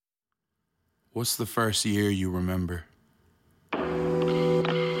What's the first year you remember? When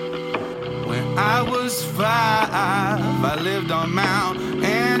I was 5, I lived on Mount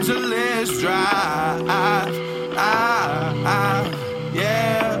Angelus Drive.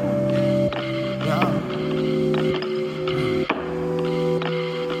 Yeah.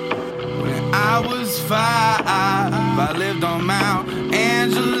 When I was 5, I lived on Mount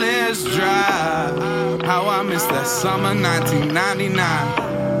Angelus Drive. How I missed that summer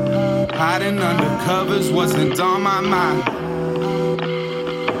 1999. Hiding under covers wasn't on my mind.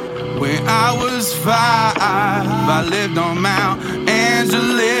 When I was 5, I lived on Mount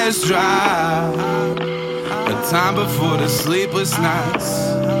Angelus Drive. A time before the sleepless nights,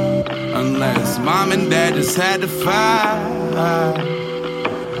 unless mom and dad just had to fight.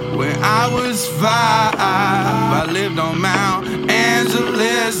 When I was 5, I lived on Mount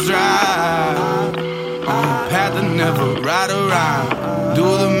Angelus Drive. On a path that never ride around. Do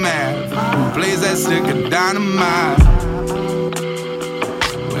the math, who plays that stick of dynamite?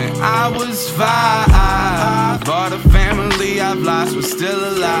 When I was 5, all the family I've lost was still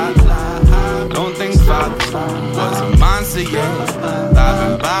alive. Don't think father was a monster yet.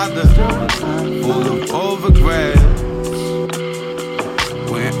 Live and bothered, full of overgrads.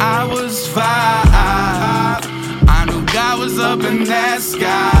 When I was 5, I knew God was up in that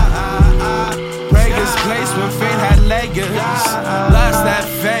sky. His place when fate had layers. Lost that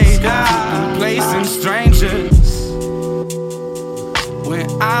faith in placing strangers. When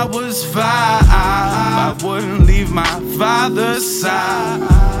I was 5, I wouldn't leave my father's side.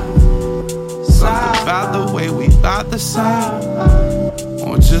 Something about the way we thought the same,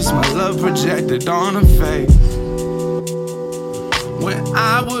 or just my love projected on her face. When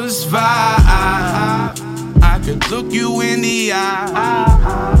I was 5, I could look you in the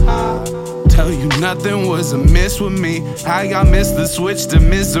eye, tell you nothing was amiss with me. How y'all missed the switch to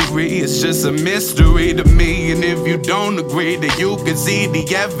misery, it's just a mystery to me. And if you don't agree that you can see the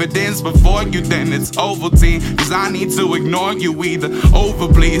evidence before you, then it's Ovaltine. Cause I need to ignore you, either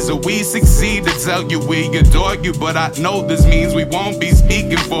overbleeds or we succeed to tell you we adore you. But I know this means we won't be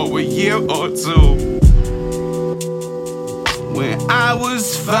speaking for a year or two. When I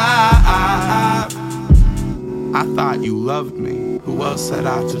was 5, I thought you loved me. Who else had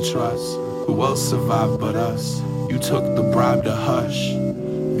I to trust? Who else survived but us? You took the bribe to hush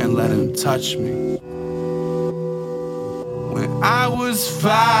and let him touch me. When I was 5,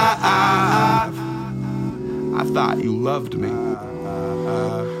 I thought you loved me.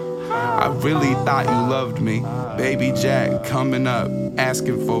 I really thought you loved me. Baby Jack coming up,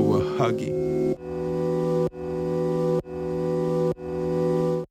 asking for a huggy.